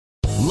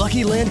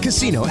Lucky Land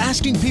Casino,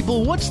 asking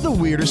people, what's the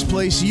weirdest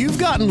place you've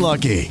gotten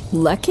lucky?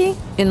 Lucky?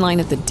 In line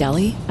at the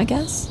deli, I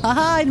guess?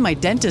 Aha, in my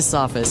dentist's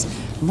office.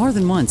 More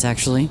than once,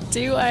 actually.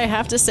 Do I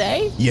have to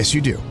say? Yes,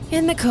 you do.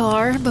 In the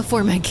car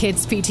before my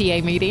kids'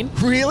 PTA meeting.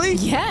 Really?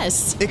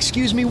 Yes.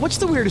 Excuse me, what's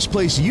the weirdest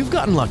place you've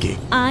gotten lucky?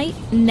 I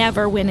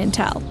never win and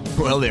tell.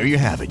 Well, there you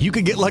have it. You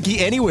can get lucky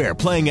anywhere,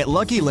 playing at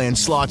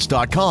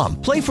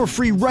LuckyLandSlots.com. Play for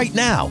free right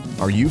now.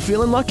 Are you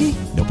feeling lucky?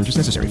 No purchase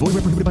necessary. Void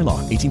where prohibited by law.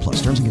 18 plus.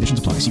 Terms and conditions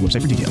apply. See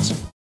website for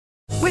details.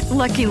 With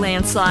Lucky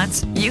Land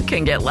Slots, you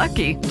can get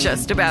lucky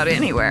just about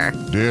anywhere.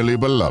 Dearly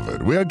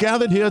beloved, we are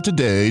gathered here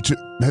today to...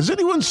 Has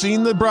anyone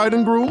seen the bride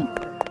and groom?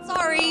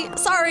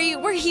 Sorry,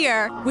 we're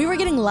here. We were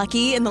getting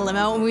lucky in the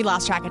limo and we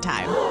lost track of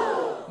time.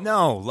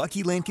 No,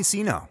 Lucky Land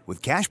Casino,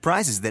 with cash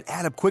prizes that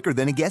add up quicker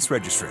than a guest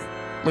registry.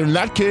 In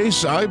that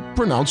case, I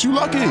pronounce you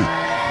lucky.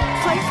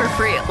 Play for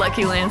free at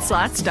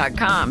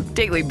LuckyLandSlots.com.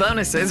 Daily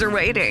bonuses are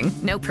waiting.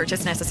 No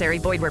purchase necessary.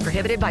 Void where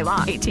prohibited by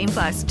law. 18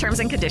 plus. Terms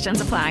and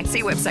conditions apply.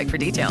 See website for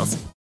details.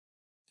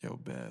 Yo,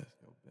 Beth.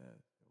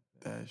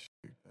 That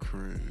shit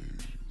crazy.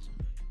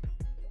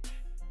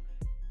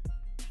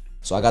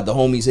 So I got the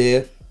homies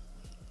here.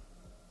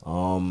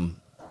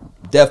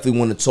 Definitely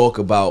want to talk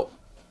about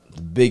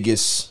the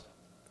biggest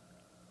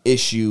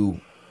issue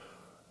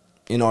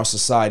in our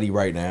society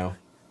right now.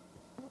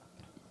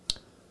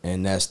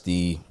 And that's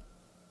the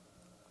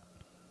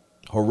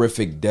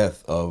horrific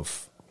death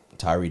of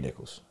Tyre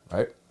Nichols,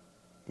 right?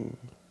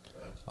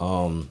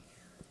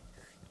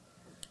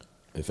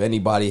 If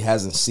anybody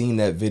hasn't seen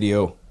that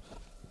video,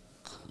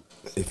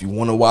 if you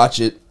want to watch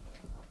it,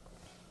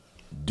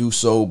 do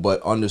so,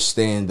 but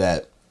understand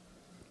that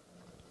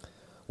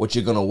what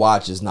you're going to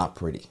watch is not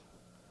pretty.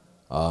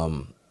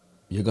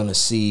 You're going to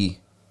see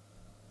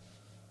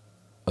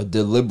a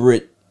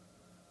deliberate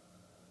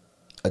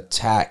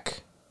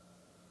attack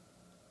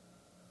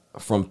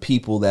from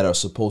people that are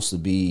supposed to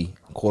be,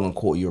 quote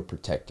unquote, your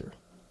protector.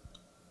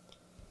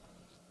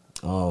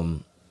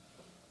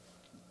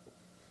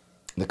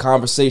 The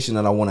conversation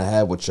that I want to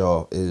have with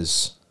y'all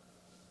is,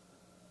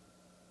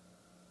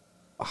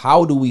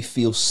 how do we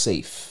feel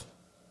safe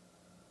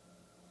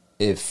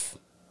if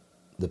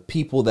the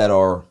people that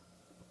are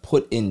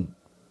put in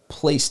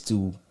place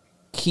to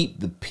keep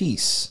the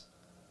peace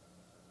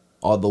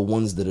are the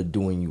ones that are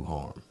doing you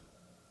harm?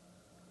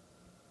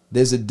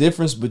 There's a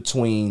difference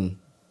between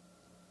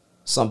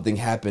something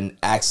happened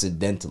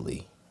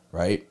accidentally,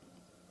 right,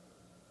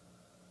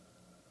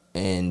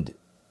 and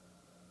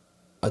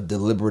a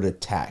deliberate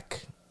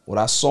attack. What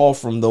I saw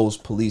from those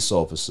police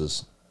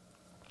officers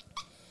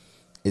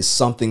is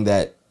something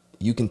that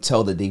you can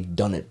tell that they've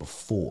done it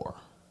before.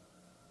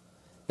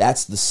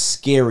 That's the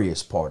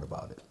scariest part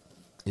about it,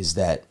 is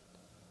that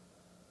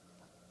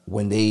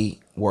when they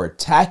were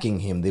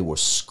attacking him, they were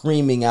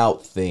screaming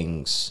out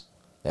things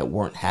that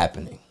weren't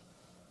happening.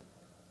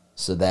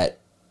 So that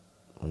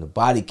when the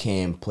body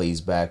cam plays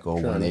back, or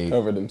when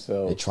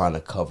they're trying to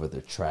cover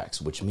their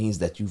tracks, which means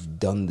that you've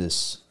done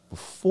this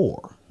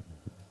before.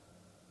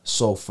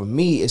 So for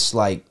me, it's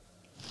like,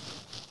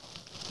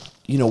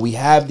 you know, we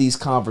have these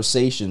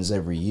conversations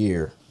every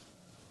year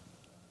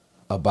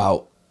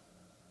about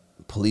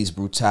police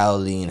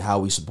brutality and how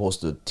we're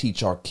supposed to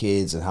teach our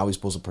kids and how we're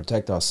supposed to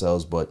protect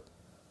ourselves, but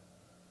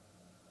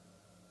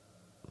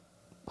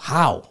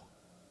how?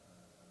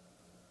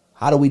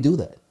 How do we do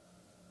that?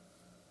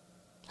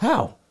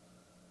 How?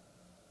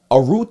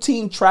 A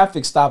routine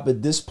traffic stop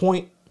at this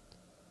point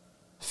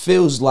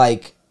feels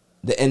like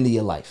the end of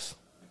your life.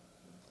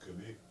 Could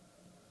be.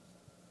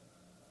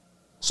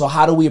 So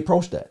how do we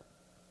approach that?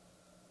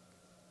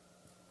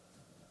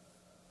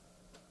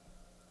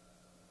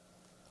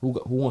 Who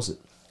wants it?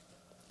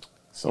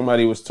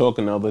 Somebody was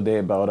talking the other day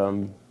about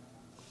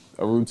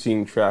a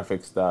routine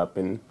traffic stop,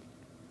 and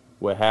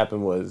what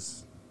happened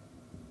was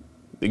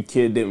the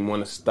kid didn't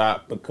want to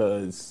stop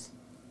because,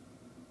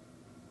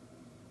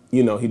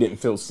 you know, he didn't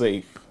feel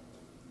safe,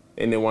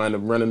 and they wound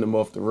up running him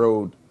off the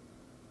road,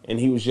 and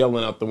he was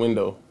yelling out the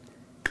window,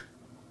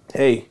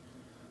 "Hey,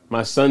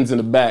 my son's in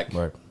the back."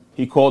 Right.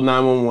 He called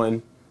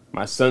 911.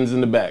 My son's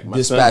in the back.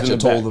 Dispatcher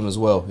told them as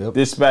well. Yep.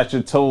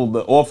 Dispatcher told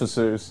the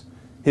officers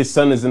his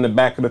son is in the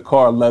back of the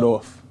car, let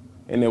off,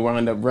 and they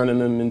wound up running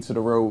him into the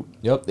road.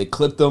 Yep, they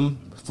clipped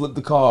him, flipped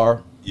the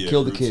car,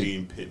 killed the kid.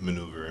 Routine pit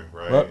maneuver,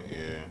 right? Yep.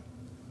 Yeah.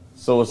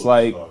 So it's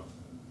like,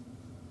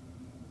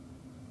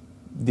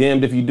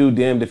 damned if you do,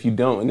 damned if you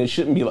don't, and it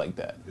shouldn't be like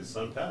that. His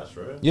son passed,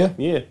 right? Yeah.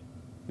 He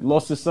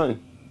lost his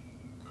son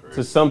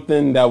to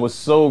something that was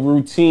so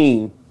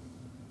routine,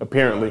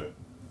 apparently. Right.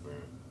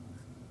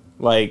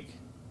 Like,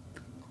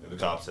 and the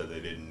cops said they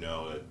didn't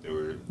know that they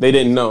were. They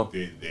didn't know.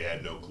 They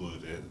had no clue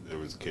that there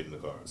was a kid in the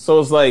car. So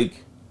it's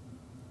like,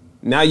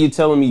 now you're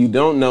telling me you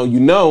don't know. You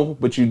know,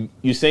 but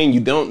you're saying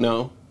you don't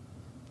know.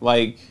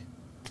 Like,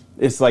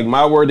 it's like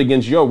my word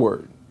against your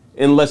word.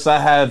 Unless I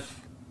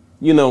have,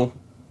 you know,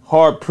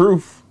 hard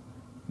proof.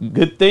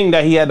 Good thing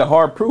that he had the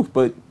hard proof,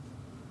 but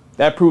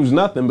that proves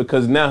nothing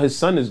because now his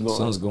son is gone.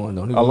 Son's gone.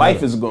 A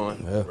life is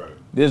gone. Yeah. Right.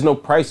 There's no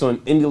price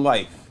on any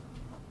life.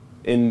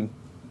 And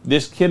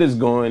this kid is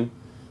gone.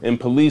 and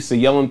police are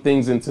yelling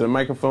things into the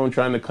microphone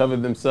trying to cover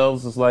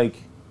themselves. It's like,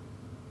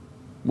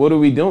 what are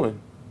we doing?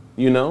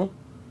 You know?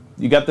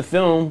 You got the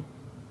film.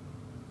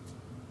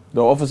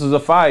 The officers are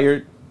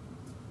fired.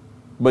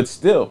 But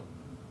still,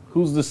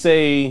 who's to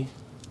say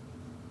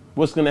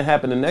what's going to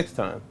happen the next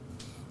time?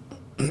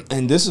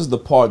 And this is the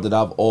part that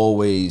I've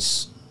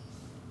always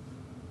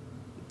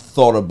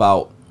thought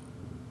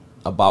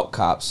about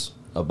cops,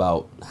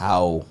 about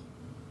how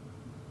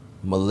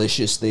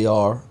malicious they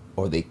are,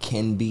 or they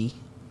can be,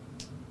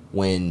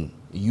 when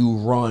you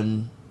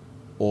run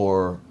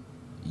or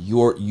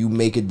you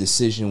make a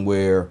decision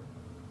where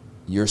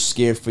you're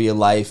scared for your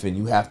life and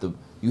you have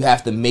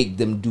to make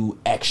them do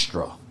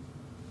extra,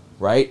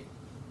 right?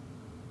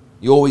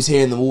 You always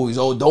hear in the movies,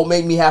 oh, don't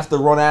make me have to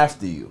run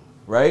after you,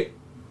 right?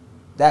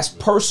 That's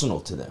personal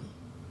to them.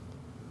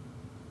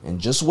 And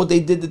just what they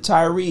did to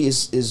Tyre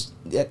is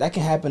that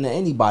can happen to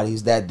anybody,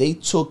 is that they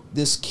took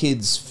this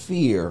kid's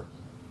fear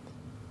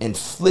and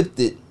flipped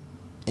it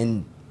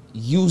and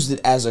used it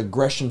as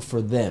aggression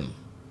for them.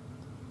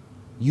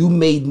 You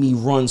made me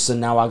run, so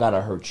now I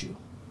gotta hurt you.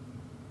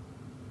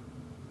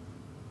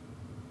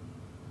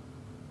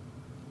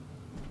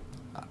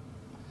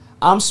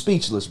 I'm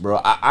speechless, bro.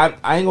 I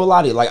ain't gonna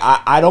lie to you. Like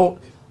I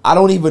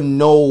don't even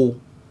know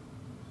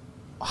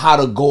how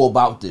to go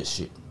about this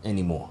shit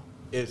anymore.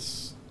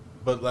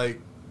 But like,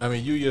 I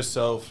mean, you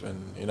yourself,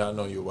 and I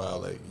know you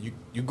well. Like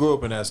you grew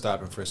up in that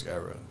stop and frisk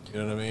era. You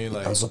know what I mean?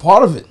 Like that's a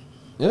part of it.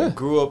 Yeah. You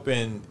grew up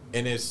in,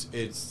 and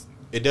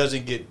it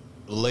doesn't get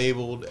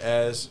labeled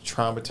as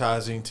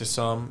traumatizing to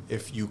some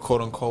if you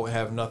quote unquote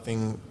have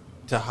nothing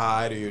to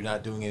hide or you're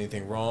not doing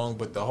anything wrong.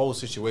 But the whole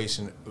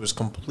situation was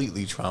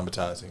completely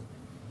traumatizing,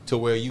 to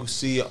where you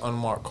see an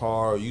unmarked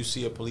car or you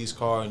see a police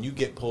car and you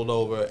get pulled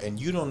over and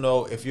you don't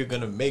know if you're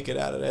gonna make it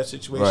out of that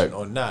situation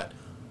or not.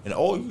 And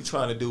all you're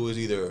trying to do is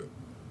either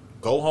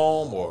go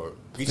home or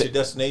reach your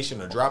destination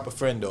or drop a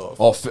friend off.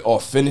 Or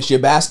finish your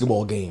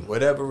basketball game.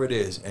 Whatever it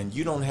is. And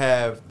you don't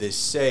have the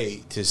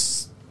say to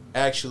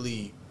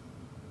actually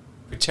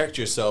protect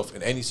yourself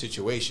in any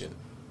situation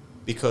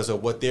because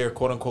of what they're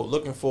quote-unquote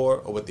looking for,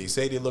 or what they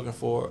say they're looking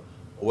for,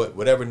 or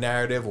whatever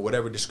narrative or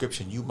whatever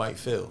description you might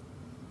feel.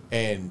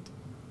 And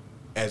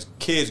as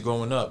kids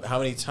growing up, how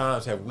many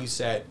times have we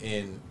sat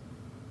in,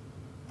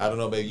 I don't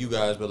know about you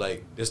guys, but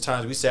like there's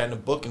times we sat in the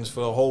bookings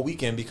for a whole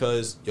weekend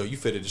because you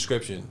fit a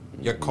description.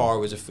 Your car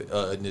was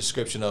a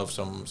description of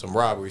some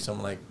robbery,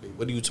 something like.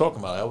 What are you talking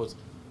about? I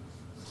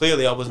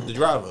wasn't the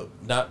driver.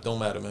 Don't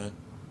matter, man.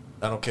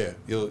 I don't care.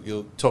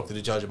 You'll talk to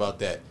the judge about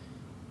that.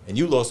 And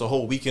you lost a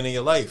whole weekend of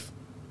your life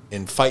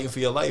in fighting for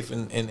your life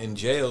in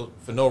jail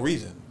for no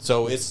reason.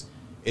 So it's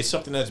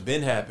something that's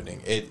been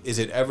happening. Is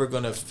it ever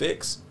gonna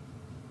fix?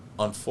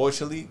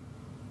 Unfortunately,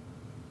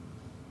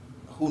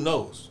 who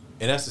knows?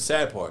 And that's the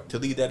sad part, to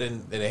leave that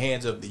in the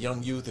hands of the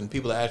young youth and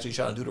people that are actually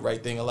trying to do the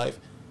right thing in life,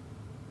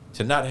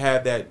 to not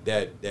have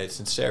that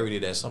sincerity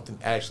that something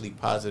actually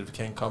positive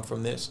can come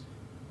from this,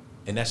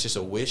 and that's just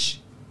a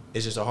wish.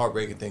 It's just a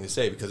heartbreaking thing to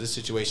say, because this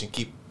situation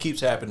keeps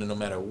happening no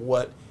matter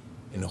what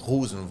and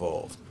who's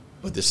involved.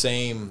 But the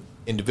same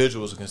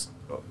individuals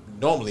are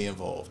normally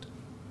involved,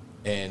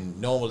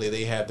 and normally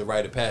they have the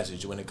rite of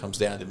passage when it comes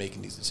down to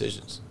making these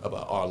decisions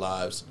about our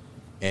lives,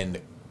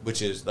 and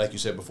which is, like you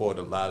said before,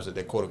 the lives that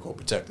they're quote-unquote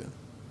protecting.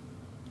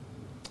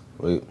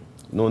 Wait,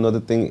 another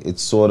thing,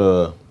 it's sort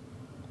of,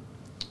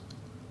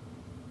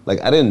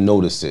 like, I didn't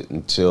notice it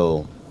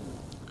until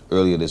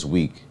earlier this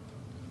week,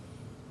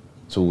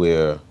 to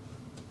where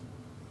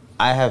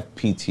I have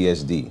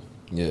PTSD.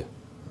 Yeah.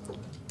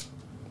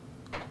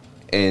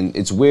 And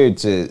it's weird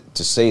to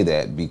say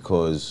that,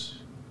 because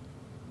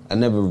I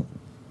never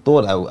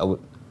thought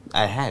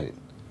I had it.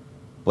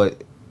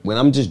 But when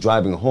I'm just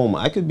driving home,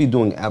 I could be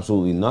doing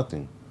absolutely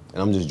nothing,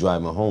 and I'm just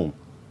driving home.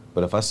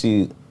 But if I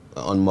see an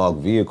unmarked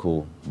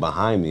vehicle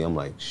behind me, I'm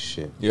like,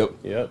 shit.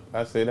 Yep,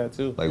 I say that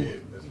too. Like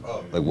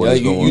what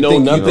is going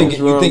on?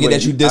 You thinking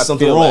that you did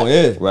something wrong,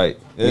 Right.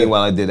 Yeah.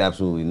 Meanwhile, I did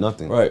absolutely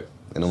nothing. Right.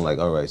 And I'm like,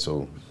 all right,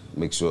 so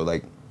make sure,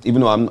 like,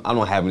 even though I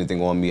don't have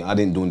anything on me, I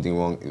didn't do anything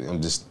wrong,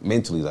 I'm just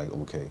mentally like,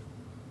 okay,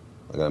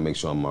 I gotta make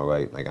sure I'm all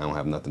right. Like, I don't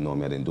have nothing on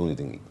me, I didn't do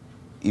anything.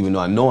 Even though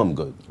I know I'm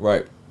good.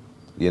 Right.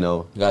 You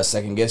know? You gotta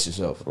second guess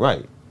yourself.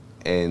 Right.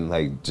 And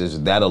like,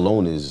 just that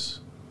alone is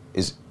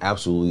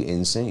absolutely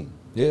insane.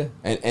 Yeah.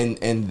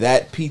 And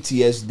that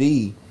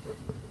PTSD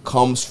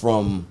comes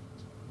from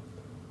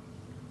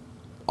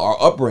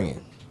our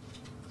upbringing.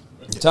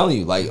 I'm telling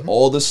you, like,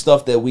 all the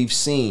stuff that we've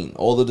seen,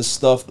 all of the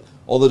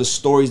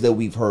stories that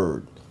we've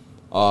heard,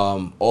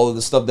 all of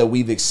the stuff that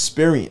we've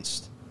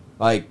experienced.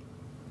 Like,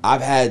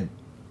 I've had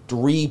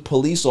 3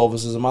 police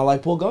officers in my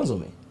life pull guns on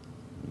me.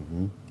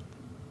 Mm-hmm.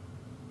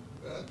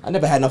 I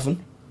never had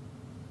nothing.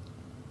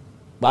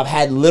 But I've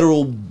had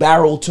literal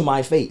barrel to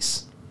my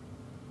face.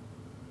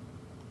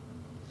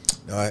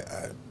 No,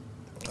 I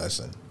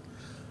listen.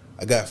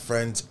 I got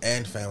friends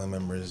and family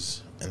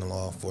members in the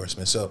law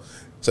enforcement, so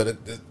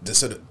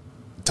the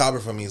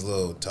topic for me is a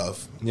little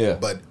tough. Yeah,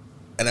 but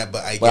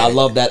I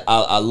love that.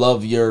 I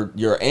love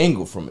your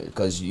angle from it,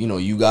 because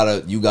you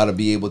gotta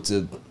be able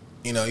to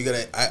You know,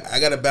 I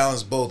gotta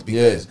balance both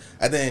because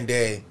at the end of the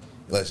day,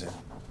 listen,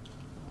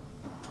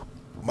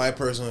 my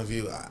personal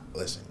view,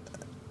 listen,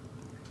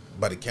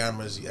 by the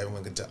cameras,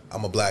 everyone can tell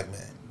I'm a black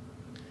man,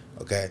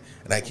 okay,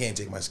 and I can't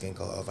take my skin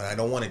color off, and I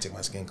don't want to take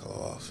my skin color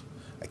off.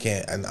 I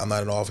can't. And I'm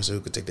not an officer who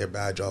could take their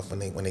badge off when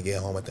they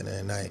get home at the end of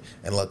the night.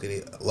 And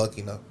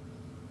lucky enough,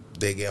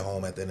 they get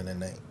home at the end of the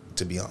night.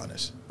 To be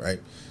honest,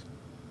 right?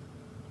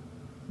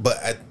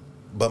 But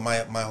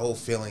my whole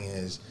feeling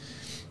is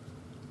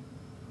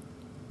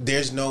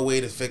there's no way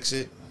to fix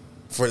it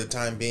for the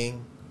time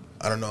being.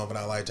 I don't know if in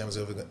our lifetimes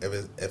if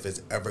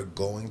it's ever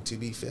going to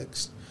be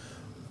fixed,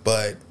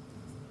 but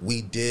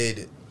we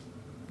did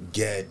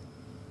get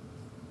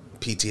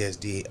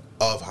PTSD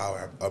of how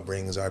our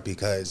upbringings are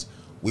because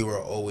we were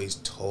always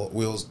told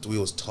we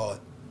was taught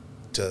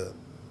to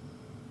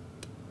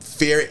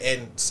fear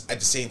and at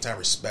the same time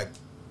respect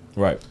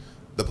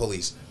the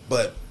police.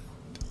 But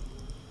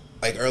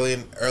like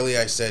early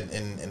I said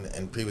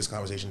in previous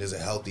conversation, there's a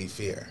healthy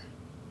fear,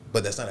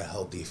 but that's not a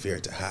healthy fear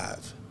to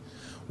have,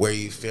 where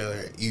you feel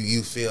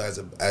you feel as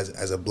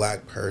a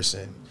black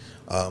person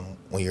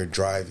when you're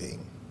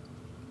driving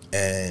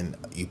and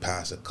you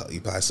pass a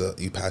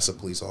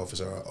police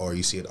officer or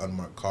you see an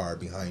unmarked car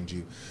behind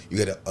you, you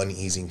get an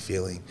uneasy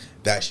feeling.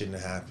 That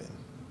shouldn't happen,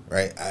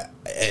 right?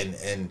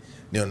 And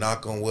you know,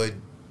 knock on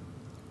wood,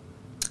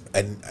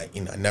 I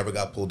never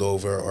got pulled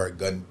over or a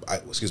gun.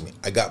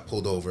 I got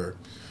pulled over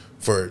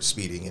for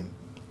speeding and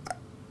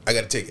I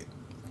got a ticket,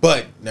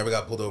 but never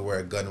got pulled over with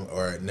a gun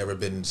or never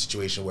been in a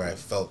situation where I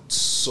felt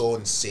so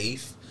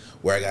unsafe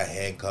where I got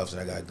handcuffs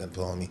and I got a gun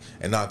pulled on me.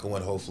 And knock on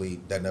wood, hopefully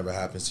that never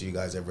happens to you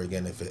guys ever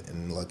again.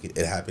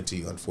 It happened to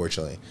you,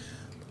 unfortunately.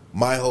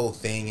 My whole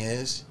thing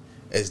is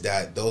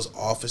that those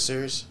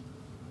officers,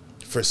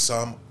 for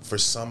some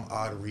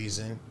odd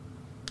reason,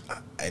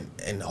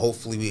 and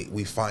hopefully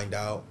we find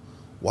out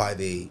why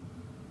they.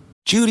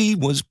 Judy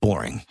was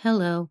boring.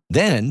 Hello.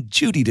 Then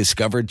Judy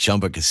discovered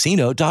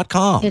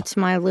ChumbaCasino.com. It's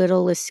my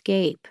little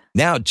escape.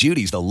 Now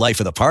Judy's the life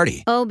of the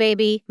party. Oh,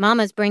 baby,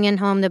 mama's bringing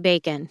home the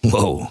bacon.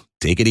 Whoa,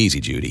 take it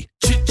easy, Judy.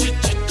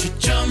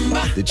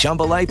 The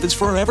Chumba life is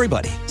for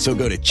everybody. So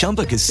go to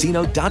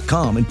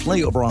ChumbaCasino.com and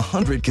play over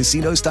 100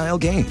 casino-style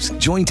games.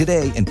 Join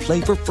today and play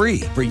for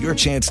free for your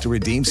chance to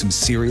redeem some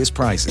serious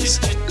prizes.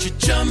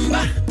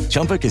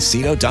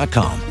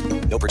 ChumbaCasino.com.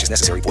 No purchase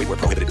necessary. Void where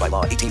prohibited by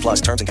law. 18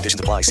 plus terms and conditions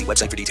apply. See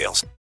website for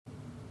details.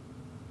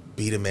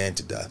 Beat a man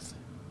to death.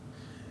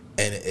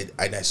 And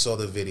I saw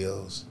the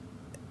videos.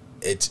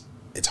 It's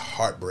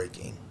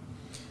heartbreaking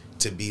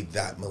to be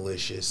that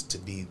malicious, to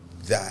be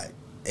that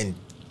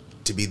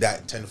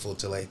intentful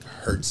to like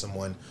hurt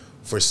someone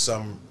for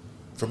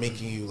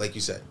making you, like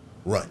you said,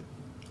 run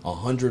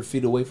 100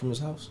 feet away from his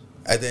house.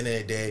 At the end of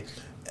the day,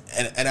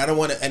 and I don't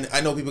want to. And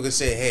I know people could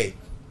say, "Hey,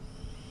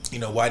 you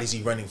know, why is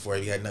he running for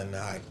it? He had nothing to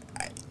hide."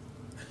 I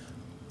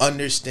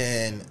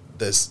understand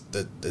the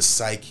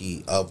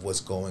psyche of what's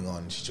going on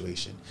in the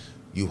situation.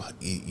 You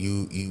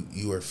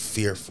are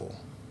fearful,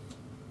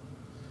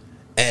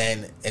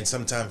 and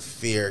sometimes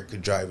fear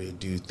could drive you to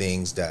do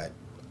things that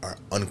are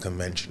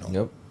unconventional.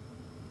 Yep.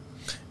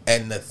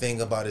 And the thing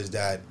about it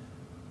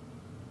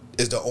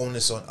is the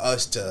onus on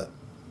us to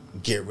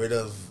get rid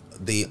of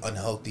the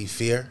unhealthy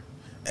fear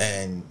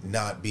and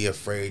not be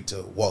afraid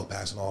to walk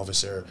past an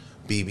officer,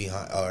 be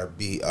behind or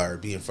be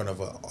in front of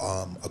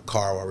a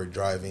car while we're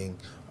driving.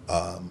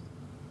 I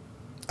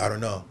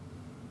don't know.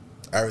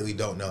 I really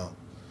don't know.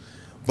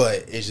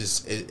 But it's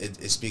just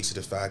it speaks to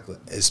the fact,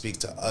 it speaks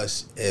to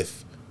us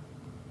if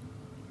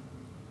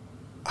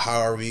how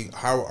are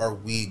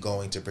we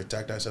going to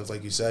protect ourselves,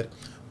 like you said?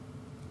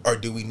 Or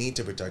do we need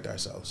to protect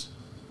ourselves?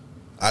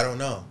 I don't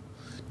know.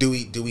 Do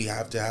we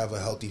have to have a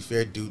healthy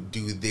fear? Do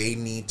they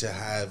need to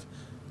have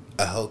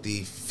a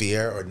healthy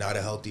fear or not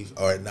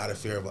a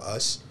fear of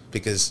us?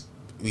 Because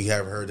we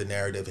have heard the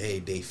narrative, hey,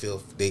 they fear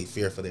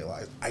for their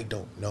lives. I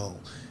don't know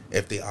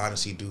if they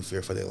honestly do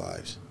fear for their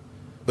lives.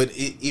 But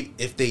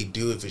if they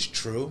do, if it's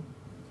true,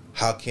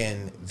 how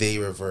can they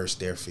reverse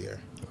their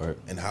fear? Right.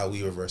 And how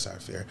we reverse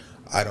our fear?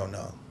 I don't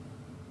know.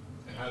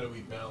 And how do we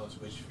balance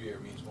which fear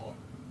means more?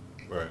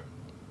 Right.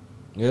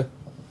 Yeah.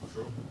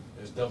 True.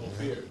 There's double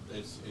fear.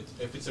 It's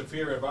if it's a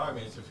fear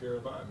environment, it's a fear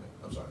environment.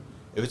 I'm sorry.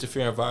 If it's a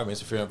fear environment,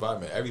 it's a fear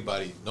environment.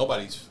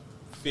 Nobody's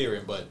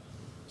fearing, but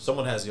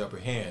someone has the upper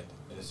hand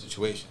in a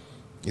situation.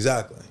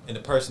 Exactly. And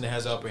the person that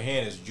has the upper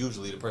hand is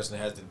usually the person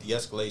that has the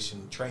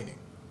de-escalation training.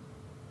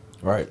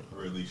 Right.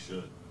 Or at least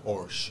should.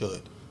 Or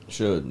should.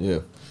 Should, yeah.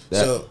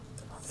 So,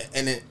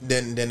 and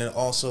then it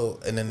also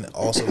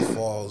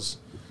falls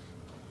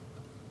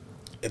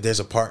if there's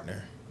a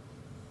partner.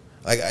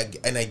 I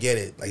get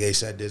it. Like I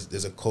said,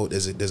 there's a code.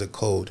 There's a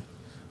code.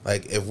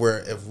 Like if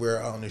we're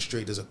out on the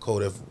street, there's a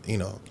code of, you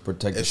know,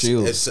 protect the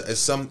shield. If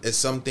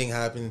something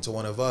happened to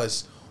one of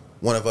us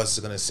is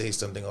gonna say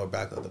something or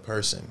back up the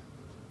person,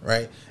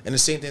 right? And the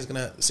same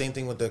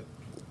thing with the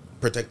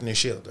protecting the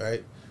shield,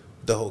 right?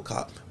 The whole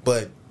cop.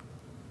 But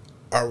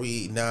are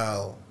we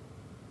now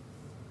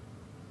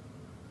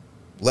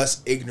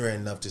less ignorant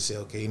enough to say,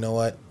 okay, you know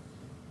what?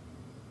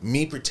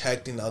 me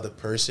protecting the other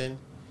person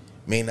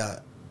may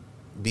not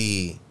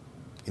be,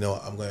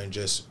 I'm going to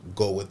just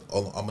go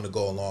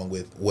along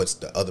with what's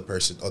the other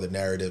person or the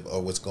narrative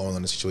or what's going on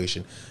in the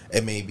situation.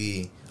 It may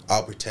be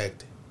I'll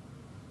protect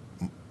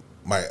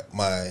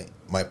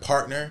my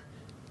partner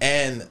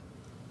and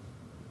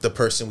the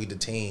person we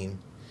detain,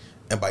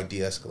 and by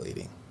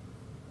de-escalating.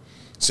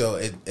 So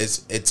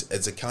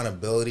it's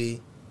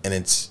accountability, and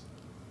it's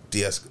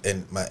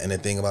and the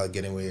thing about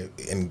getting away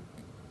and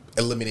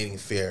eliminating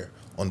fear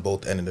on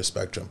both ends of the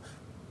spectrum.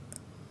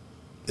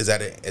 Is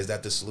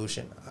that the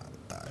solution?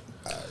 I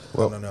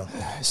don't know.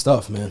 It's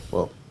tough, man.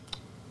 Well,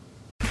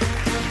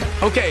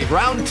 okay,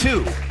 round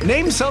 2.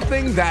 Name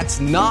something that's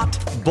not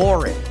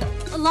boring.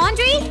 A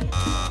laundry?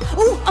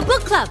 Ooh, a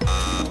book club.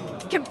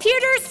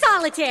 Computer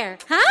solitaire,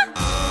 huh?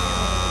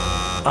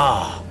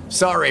 Ah,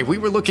 sorry, we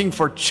were looking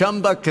for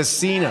Chumba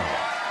Casino.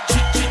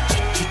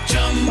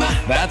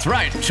 That's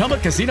right,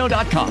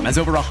 ChumbaCasino.com has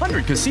over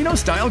 100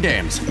 casino-style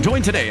games.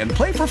 Join today and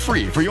play for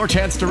free for your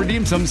chance to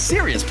redeem some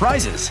serious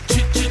prizes.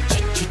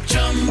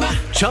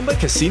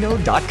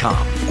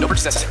 ChumbaCasino.com. No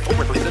purchase necessary. Void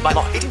where prohibited by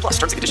law. 18 plus.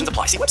 Terms and conditions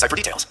apply. See website for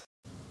details.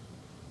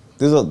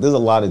 There's a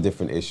lot of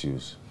different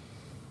issues,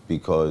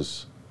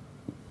 because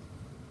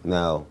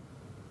now,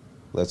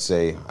 let's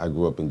say I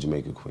grew up in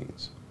Jamaica,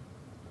 Queens.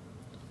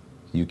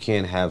 You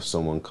can't have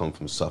someone come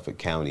from Suffolk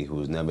County who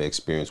has never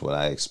experienced what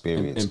I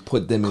experienced and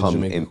put them in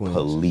Jamaica, Queens.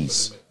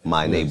 Police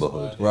my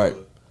neighborhood. Right.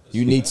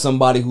 You need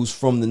somebody who's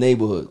from the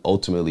neighborhood.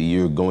 Ultimately,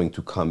 you're going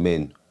to come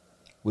in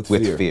with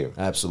fear.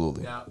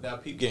 Absolutely. Now,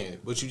 Pete Game,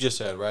 what you just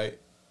said, right?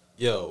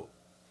 Yo,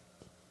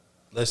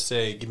 let's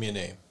say, give me a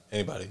name.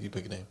 Anybody, you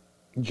pick a name.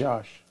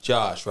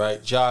 Josh,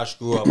 right? Josh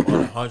grew up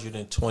on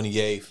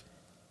 128th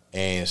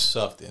and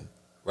Sufton,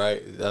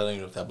 right? I don't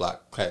even know if that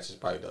block catches,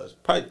 probably does.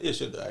 Probably it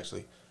should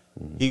actually.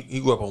 He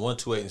grew up on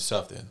 128 in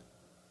Sufton.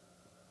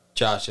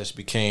 Josh just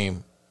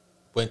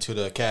went to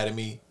the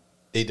academy.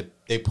 They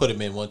put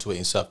him in 128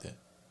 in Sufton,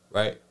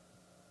 right?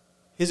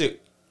 His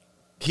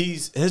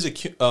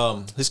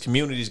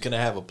community is gonna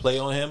have a play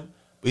on him,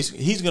 but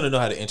he's gonna know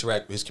how to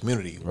interact with his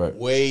community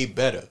way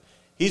better.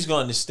 He's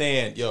gonna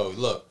understand. Yo,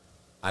 look,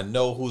 I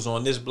know who's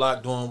on this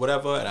block doing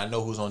whatever, and I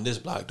know who's on this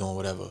block doing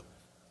whatever.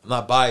 I'm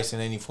not biased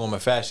in any form or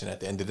fashion. At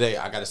the end of the day,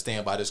 I got to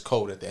stand by this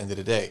code at the end of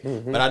the day.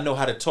 Mm-hmm. But I know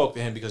how to talk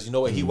to him because you know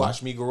what? He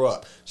watched me grow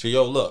up. So,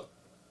 yo, look,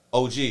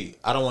 OG,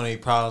 I don't want any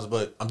problems,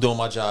 but I'm doing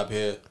my job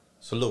here.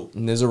 Salute.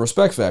 And there's a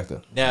respect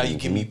factor. Now you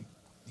give me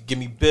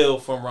Bill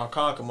from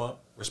Ronkonkoma,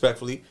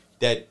 respectfully,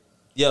 that,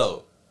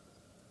 yo,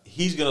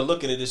 he's going to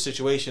look into this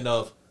situation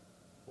of,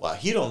 well,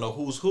 he don't know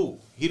who's who.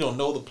 He don't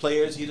know the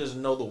players. He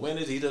doesn't know the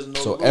winners. He doesn't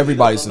know. So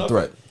everybody's a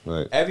threat.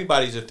 Right.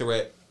 Everybody's a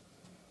threat.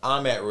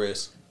 I'm at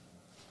risk.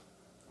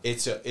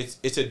 It's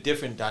a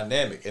different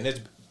dynamic, and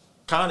it's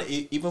kind of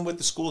even with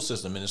the school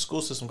system. And the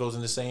school system goes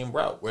in the same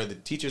route, where the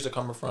teachers are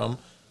coming from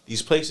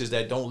these places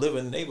that don't live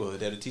in the neighborhood,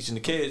 that are teaching the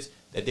kids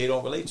that they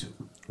don't relate to. You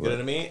know what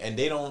I mean? And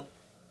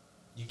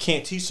you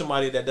can't teach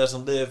somebody that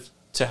doesn't live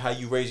to how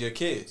you raise your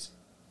kids.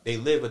 They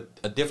live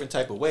a different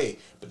type of way,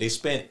 but they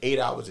spend 8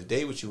 hours a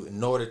day with you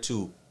in order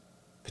to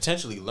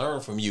potentially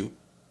learn from you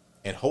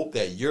and hope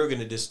that you're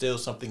going to distill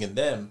something in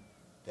them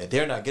that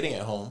they're not getting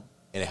at home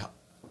and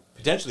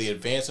potentially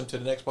advance them to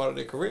the next part of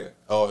their career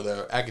or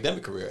their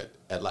academic career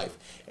at life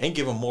and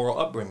give them moral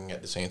upbringing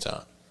at the same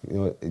time. You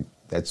know what?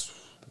 That's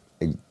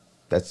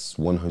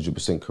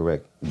 100%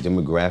 correct.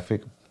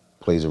 Demographic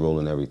plays a role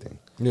in everything.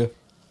 Yeah.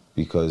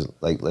 Because,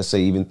 like, let's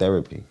say even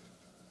therapy.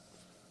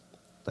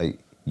 Like,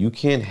 you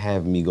can't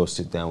have me go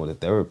sit down with a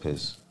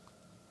therapist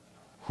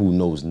who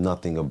knows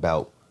nothing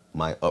about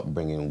my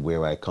upbringing,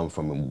 where I come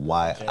from, and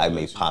why I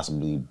may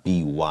possibly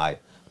be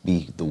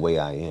the way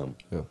I am.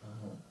 Yeah.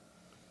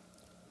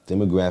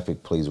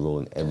 Demographic plays a role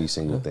in every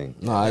single thing.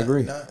 No, I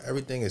agree. Not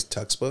everything is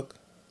textbook,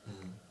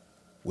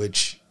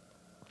 which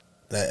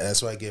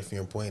that's what I get from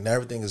your point. Not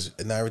everything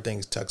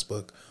is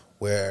textbook.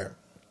 Where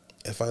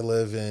if I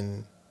live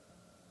in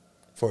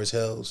Forest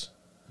Hills,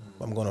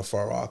 I'm going to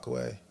Far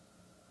Rockaway.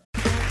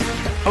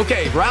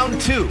 Okay,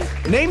 round 2.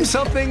 Name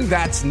something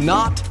that's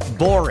not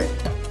boring.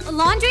 A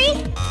laundry?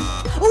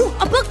 Ooh,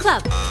 a book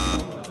club.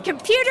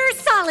 Computer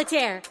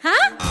solitaire,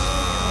 huh?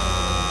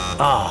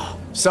 Ah,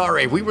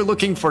 sorry, we were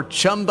looking for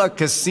Chumba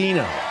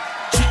Casino.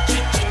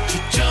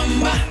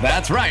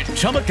 That's right,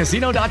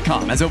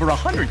 ChumbaCasino.com has over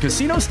 100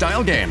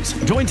 casino-style games.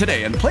 Join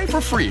today and play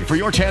for free for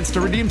your chance to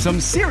redeem some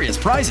serious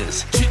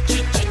prizes.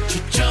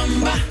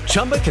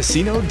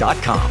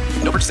 ChumbaCasino.com.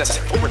 No purchase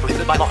necessary. Void where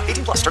prohibited by law.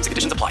 18 plus. Terms and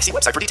conditions apply. See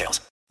website for details.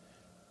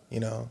 You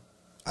know,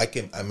 I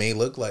may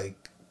look like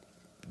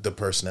the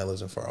person that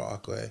lives in Far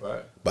Rockaway,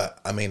 right, but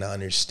I may not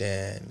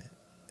understand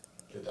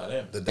the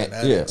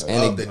dynamics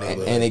yeah. of the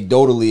neighborhood.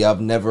 Anecdotally, I've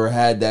never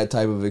had that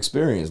type of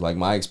experience. Like,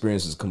 my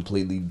experience is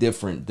completely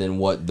different than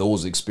what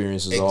those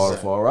experiences are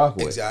at Far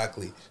Rockaway.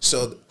 Exactly.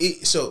 So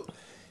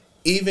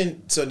you're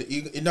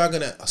not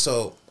gonna.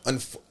 So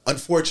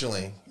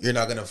unfortunately, you're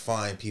not gonna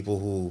find people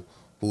who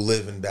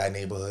live in bad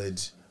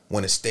neighborhoods,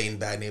 want to stay in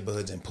bad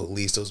neighborhoods, and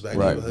police those bad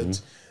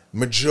neighborhoods. Mm-hmm.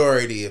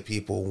 Majority of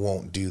people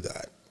won't do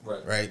that.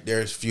 Right?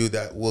 There's few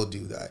that will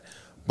do that.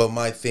 But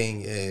my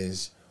thing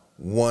is,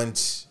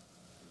 once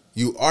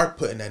you are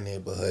put in that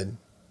neighborhood,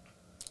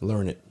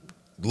 learn it.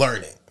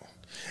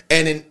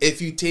 And then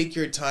if you take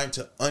your time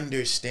to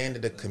understand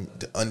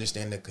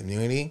the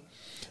community,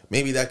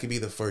 maybe that could be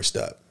the first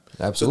step.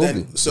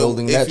 Absolutely.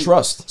 Building that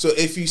trust. So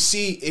if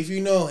you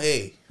know,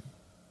 hey,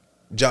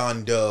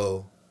 John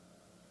Doe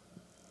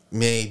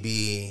may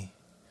be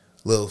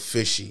a little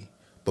fishy,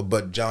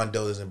 but John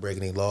Doe doesn't break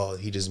any law.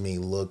 He just may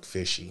look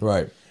fishy.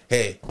 Right.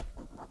 Hey,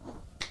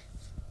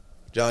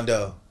 John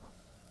Doe,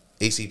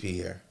 ACP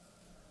here.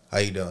 How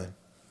you doing?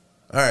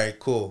 All right,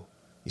 cool.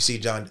 You see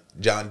John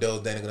Doe,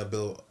 then they're gonna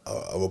build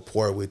a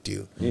rapport with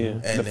you. Yeah.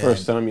 And the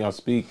first time y'all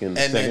speak, and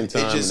the second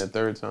time, and the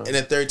third time, and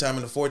the third time,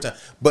 and the fourth time.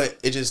 But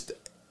it just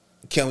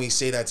can we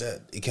say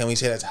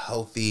that's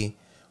healthy?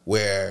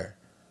 Where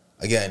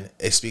again,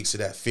 it speaks to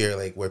that fear,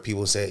 like where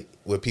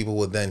people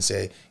will then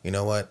say, you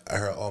know what? I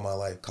heard all my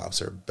life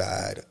cops are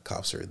bad,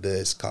 cops are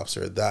this, cops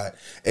are that.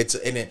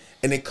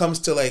 And it comes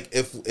to like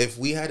if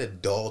we had a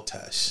dull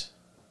test,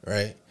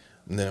 right?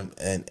 And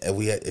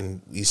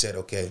we said,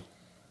 okay,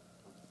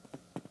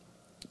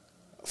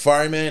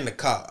 fireman and the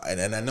cop,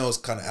 and I know it's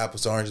kind of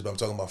apples to oranges, but I'm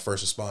talking about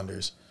first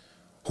responders.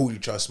 Who do you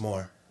trust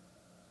more?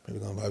 We're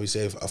gonna probably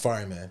say a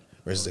fireman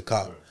versus a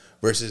cop,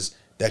 versus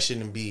that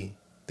shouldn't be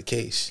the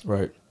case,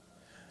 right?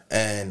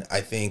 And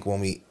I think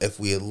if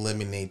we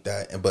eliminate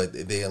that, but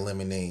they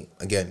eliminate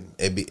again,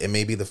 it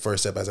may be the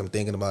first step as I'm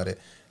thinking about it.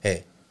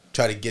 Hey,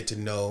 try to get to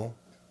know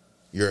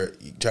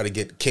try to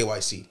get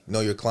KYC,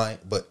 know your client,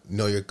 but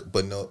know your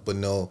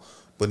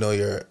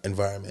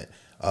environment,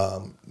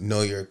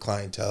 know your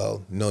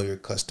clientele, know your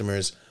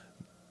customers,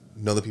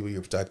 know the people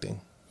you're protecting.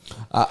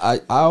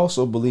 I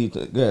also believe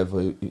that. Go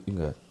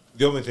ahead.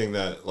 The only thing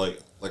that like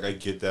I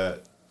get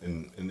that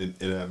and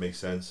that makes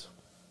sense,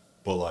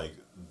 but like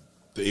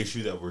the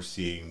issue that we're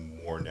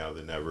seeing more now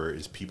than ever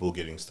is people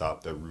getting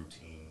stopped at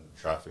routine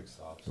traffic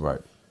stops. Right.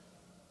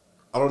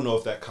 I don't know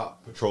if that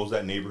cop patrols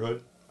that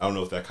neighborhood. I don't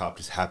know if that cop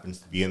just happens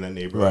to be in that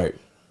neighborhood. Right.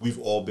 We've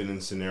all been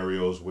in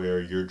scenarios where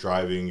you're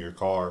driving your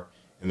car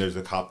and there's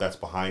a cop that's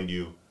behind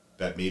you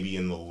that may be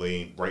in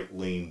the right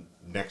lane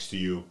next to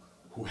you,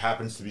 who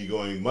happens to be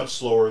going much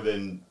slower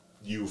than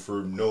you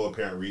for no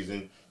apparent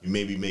reason. You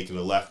may be making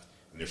a left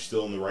and they're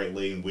still in the right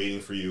lane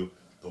waiting for you.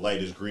 The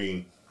light is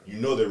green. You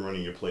know they're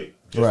running your plate.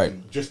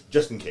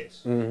 Just in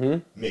case. Mm-hmm.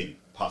 Maybe.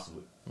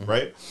 Possibly. Mm-hmm.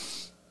 Right?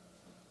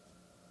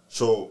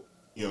 So,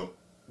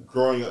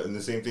 growing up, and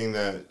the same thing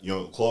that,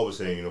 Claude was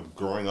saying,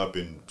 growing up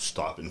in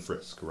stop and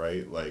frisk,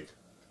 right? Like,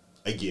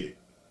 I get it.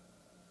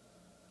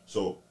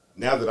 So,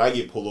 now that I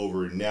get pulled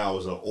over now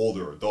as an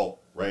older adult,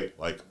 right?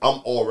 Like, I'm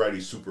already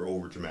super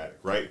over dramatic,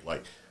 right?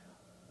 Like,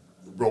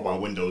 roll my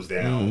windows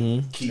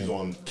down, keys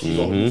on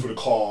the roof of the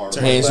car,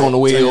 hands on the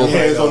wheel,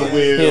 hands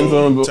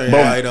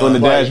on the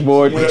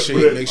dashboard. Make sure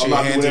your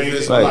hands are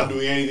visible. I'm not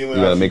doing anything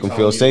without you gotta make them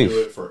feel safe.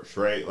 Do it first,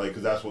 right? Like,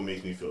 because that's what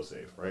makes me feel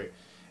safe, right?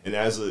 And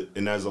as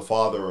a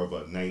father of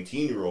a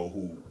 19-year-old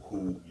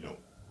who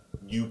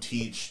you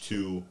teach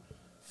to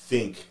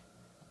think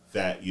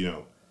that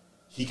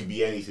he could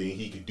be anything,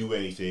 he could do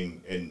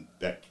anything, and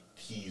that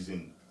he's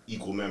an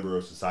equal member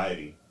of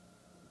society.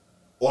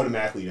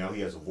 Automatically now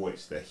he has a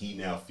voice that he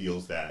now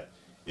feels that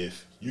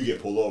if you get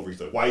pulled over,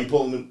 he's like, why are you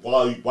pulling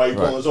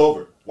us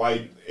over?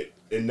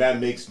 And that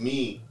makes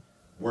me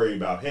worry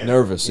about him.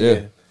 Nervous,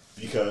 yeah.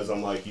 Because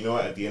I'm like,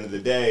 at the end of the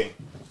day,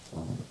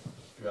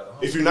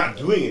 if you're not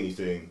doing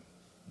anything,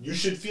 you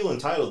should feel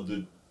entitled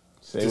to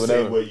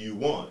say what you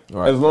want.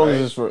 Right. As long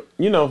as it's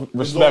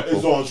respectful.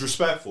 As long as it's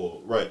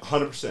respectful, right?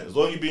 100%. As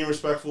long as you're being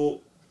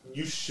respectful,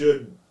 you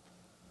should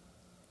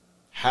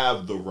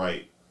have the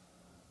right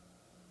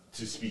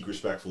to speak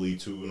respectfully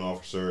to an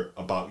officer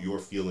about your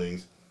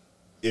feelings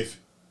if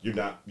you're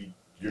not in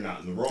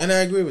the wrong. And I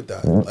agree with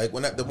that. Like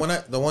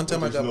the one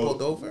time I got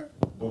pulled over.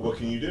 But what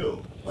can you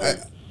do? I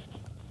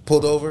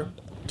pulled over,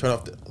 turn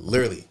off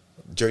the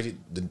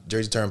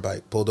Jersey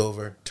Turnpike. Pulled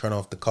over, turn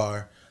off the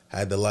car,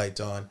 had the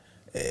lights on.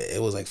 It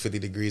was like 50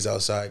 degrees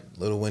outside, a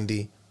little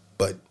windy,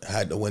 but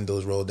had the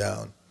windows rolled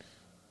down.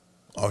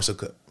 Officer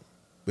could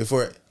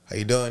before, how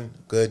you doing?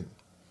 Good.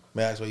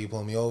 May I ask why you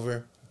pulled me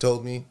over?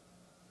 Told me.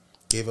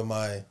 Gave him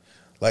my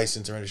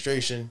license and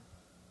registration.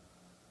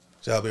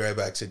 So I'll be right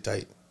back. Sit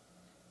tight.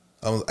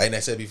 And I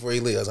said before he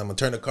leaves, I'm going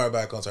to turn the car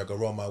back on so I can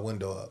roll my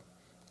window up.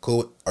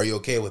 Cool. Are you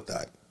okay with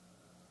that?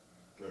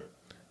 Right.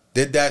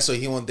 Did that so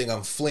he won't think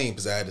I'm fleeing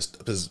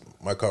because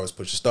my car was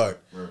push to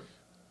start. Right.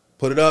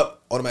 Put it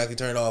up, automatically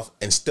turn it off,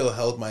 and still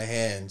held my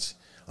hands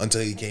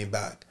until he came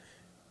back.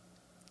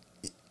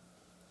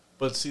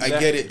 But see, I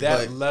get it.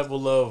 That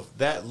level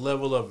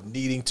of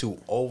needing to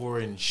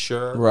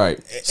over-insure, right?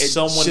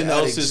 Someone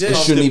else's comfortability. It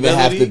shouldn't even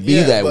have to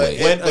be that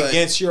way. Went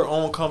against your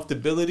own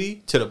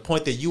comfortability to the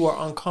point that you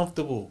are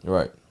uncomfortable.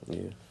 Right.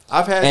 Yeah.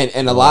 I've had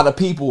and a lot of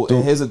people.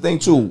 And here's the thing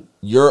too: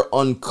 your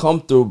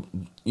uncomfortable,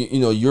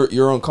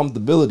 your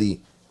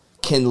uncomfortability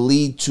can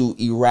lead to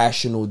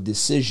irrational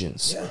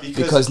decisions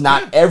because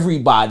not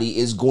everybody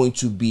is going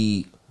to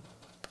be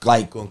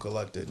like cool and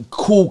collected,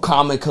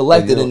 calm and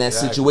collected in that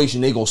exactly.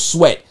 situation. They go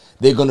sweat.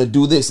 They're gonna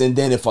do this, and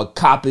then if a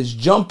cop is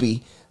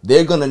jumpy,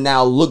 they're gonna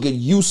now look at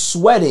you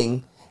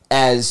sweating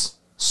as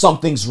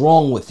something's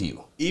wrong with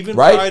you. Even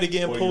right? prior to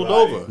getting pulled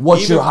over. What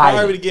Even you're prior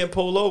hiding. to getting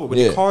pulled over, when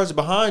the cars are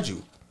behind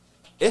you.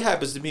 It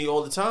happens to me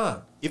all the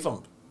time. If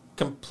I'm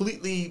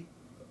completely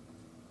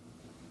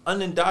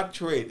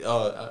unindoctrinated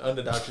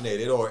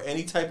or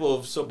any type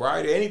of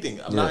sobriety or anything,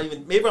 I'm not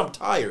even, maybe I'm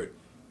tired.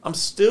 I'm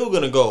still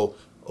going to go,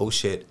 oh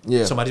shit,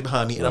 somebody's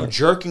behind me, and I'm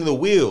jerking the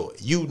wheel.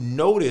 You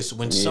notice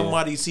when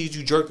somebody sees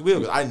you jerk the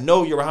wheel. I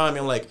know you're behind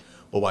me. I'm like,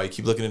 well, why you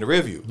keep looking in the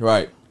rear view?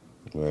 Right.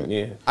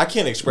 Yeah. I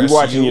can't express You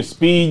watching your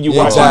speed, you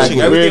exactly.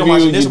 watching everything. I'm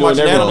watching this, you I'm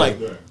watching that. I'm like,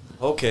 everything.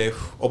 okay,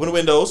 open the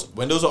windows.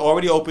 Windows are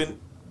already open.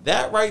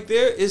 That right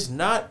there is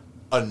not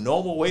a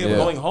normal way of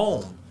going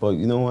home. But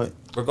you know what?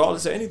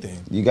 Regardless of anything.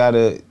 You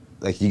gotta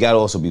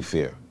also be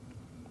fair.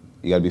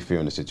 You gotta be fair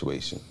in the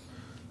situation.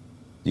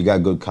 You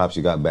got good cops,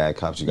 you got bad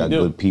cops, you got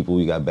good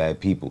people, you got bad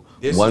people.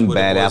 One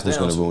bad apple's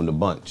gonna ruin the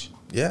bunch.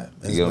 Yeah.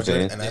 You know what I'm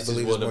saying? And I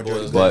believe it's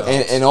majority. But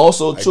and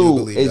also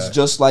too, it's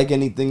just like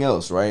anything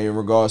else, right? In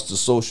regards to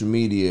social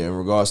media, in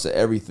regards to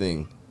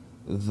everything,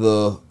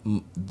 the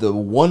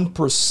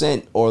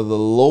 1% or the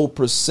low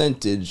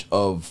percentage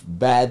of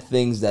bad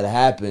things that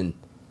happen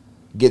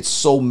gets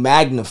so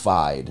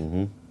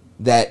magnified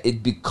that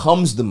it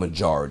becomes the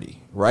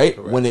majority, right?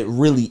 Correct. When it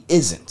really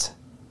isn't.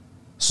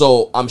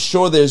 So I'm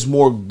sure there's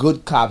more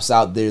good cops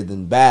out there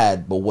than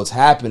bad, but what's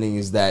happening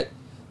is that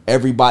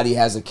everybody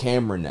has a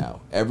camera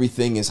now.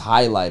 Everything is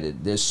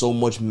highlighted. There's so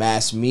much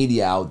mass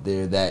media out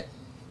there that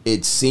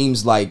it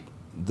seems like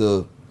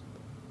the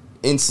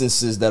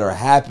instances that are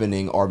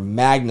happening are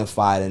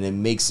magnified, and it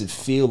makes it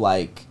feel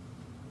like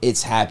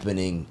it's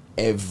happening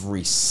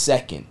every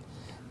second.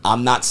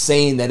 I'm not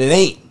saying that it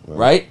ain't,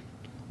 right?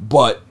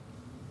 But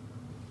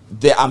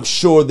I'm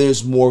sure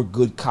there's more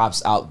good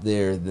cops out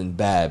there than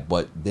bad,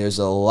 but there's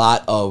a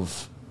lot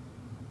of,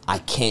 I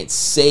can't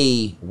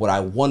say what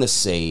I want to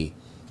say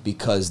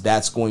because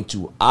that's going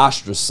to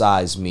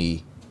ostracize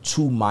me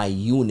to my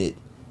unit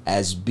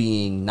as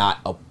being not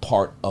a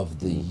part of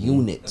the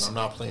unit.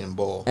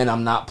 And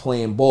I'm not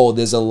playing ball.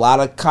 There's a lot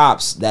of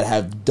cops that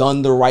have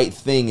done the right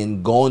thing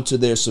and gone to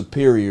their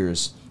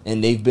superiors,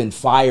 and they've been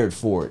fired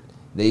for it.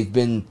 They've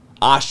been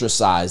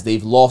ostracized.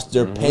 They've lost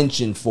their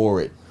pension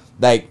for it.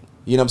 Like,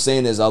 you know what I'm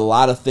saying? There's a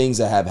lot of things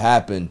that have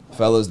happened.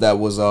 Fellas, that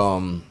was it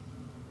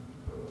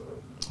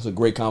was a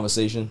great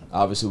conversation.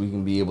 Obviously, we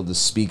can be able to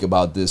speak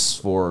about this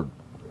for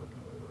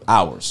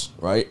hours,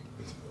 right?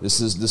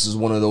 This is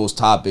one of those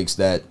topics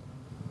that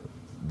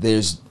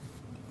there's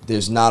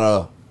not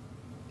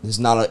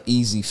an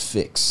easy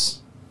fix.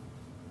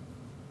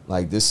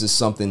 Like, this is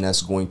something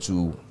that's going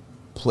to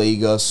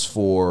plague us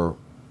for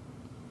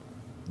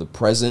the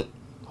present.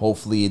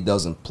 Hopefully it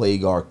doesn't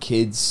plague our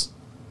kids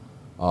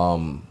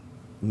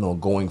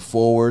going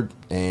forward.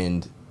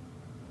 And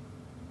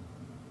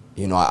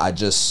I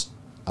just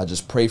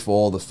pray for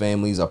all the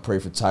families. I pray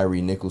for Tyre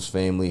Nichols'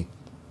 family.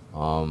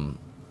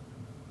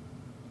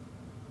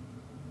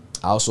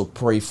 I also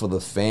pray for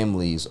the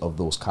families of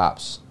those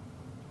cops,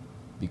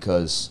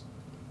 because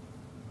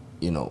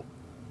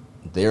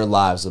their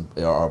lives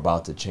are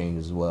about to change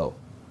as well,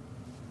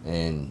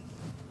 and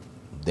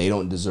they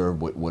don't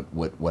deserve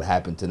what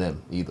happened to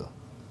them either.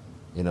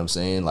 You know what I'm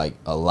saying? Like,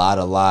 a lot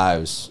of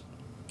lives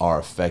are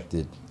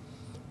affected,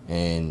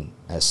 and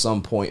at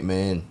some point,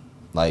 man,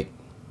 like,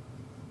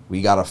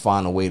 we gotta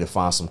find a way to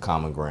find some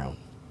common ground.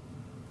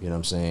 You know what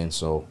I'm saying?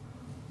 So,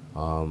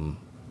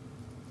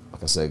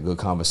 like I said, good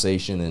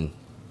conversation, and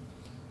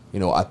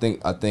I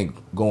think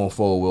going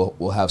forward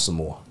we'll have some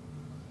more.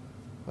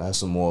 We'll have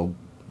some more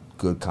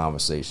good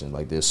conversation.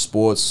 Like, there's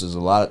sports. There's a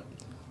lot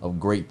of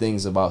great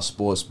things about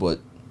sports, but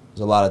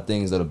there's a lot of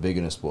things that are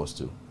bigger than sports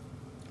too.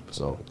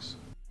 So.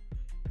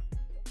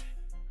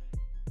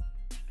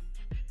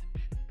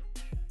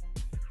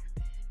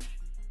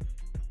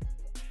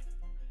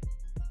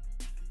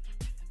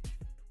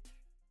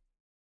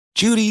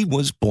 Judy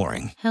was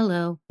boring.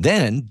 Hello.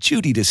 Then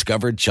Judy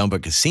discovered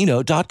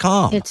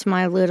ChumbaCasino.com. It's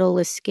my little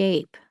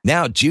escape.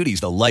 Now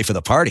Judy's the life of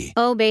the party.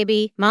 Oh,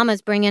 baby,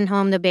 mama's bringing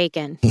home the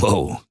bacon.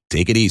 Whoa,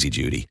 take it easy,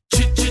 Judy.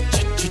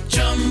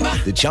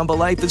 The Chumba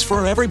life is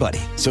for everybody.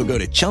 So go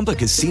to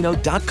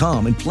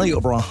ChumbaCasino.com and play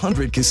over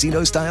 100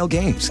 casino-style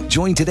games.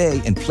 Join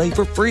today and play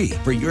for free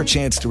for your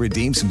chance to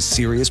redeem some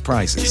serious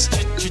prizes.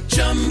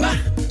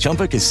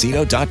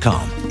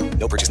 ChumbaCasino.com.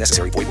 No purchase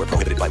necessary. Void where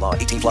prohibited by law.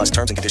 18+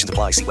 terms and conditions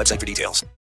apply. See website for details.